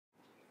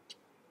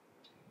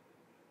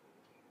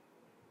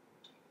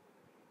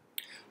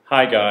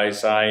Hi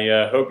guys,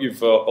 I hope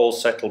you've all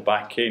settled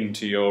back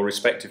into your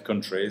respective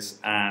countries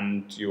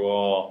and you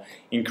are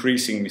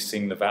increasingly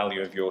seeing the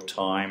value of your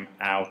time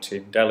out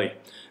in Delhi.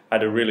 I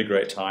had a really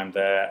great time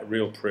there, a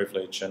real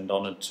privilege and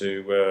honoured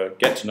to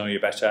get to know you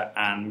better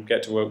and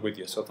get to work with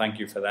you, so thank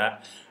you for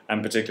that,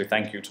 and particularly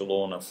thank you to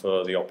Lorna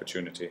for the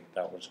opportunity.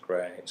 That was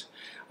great.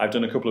 I've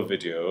done a couple of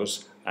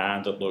videos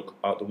and that look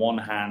at the one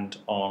hand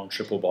on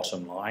triple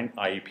bottom line,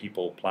 i.e.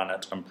 people,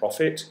 planet and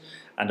profit,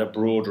 and a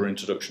broader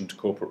introduction to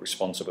corporate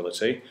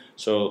responsibility,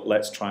 so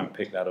let's try and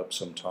pick that up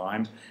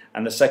sometime.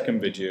 And the second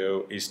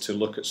video is to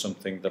look at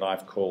something that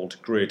I've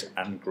called grid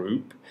and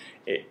group.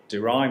 It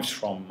derives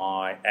from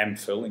my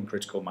MPhil in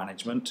critical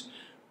management,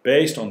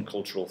 based on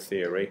cultural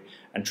theory,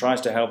 and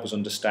tries to help us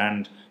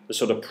understand the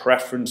sort of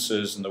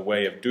preferences and the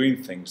way of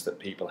doing things that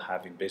people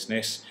have in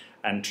business,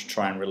 and to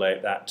try and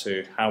relate that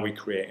to how we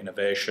create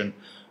innovation,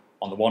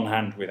 on the one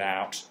hand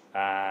without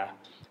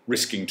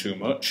risking too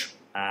much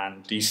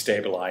and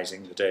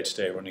destabilising the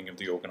day-to-day running of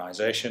the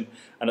organisation,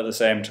 and at the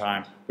same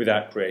time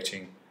without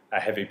creating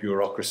a heavy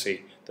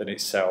bureaucracy that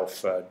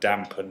itself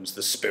dampens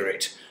the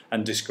spirit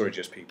and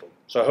discourages people.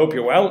 So I hope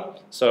you're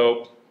well.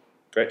 So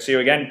great to see you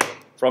again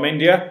from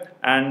India,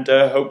 and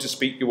hope to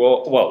speak to you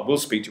all, well, we'll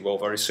speak to you all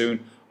very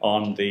soon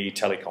on the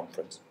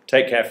teleconference.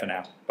 Take care for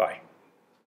now. Bye.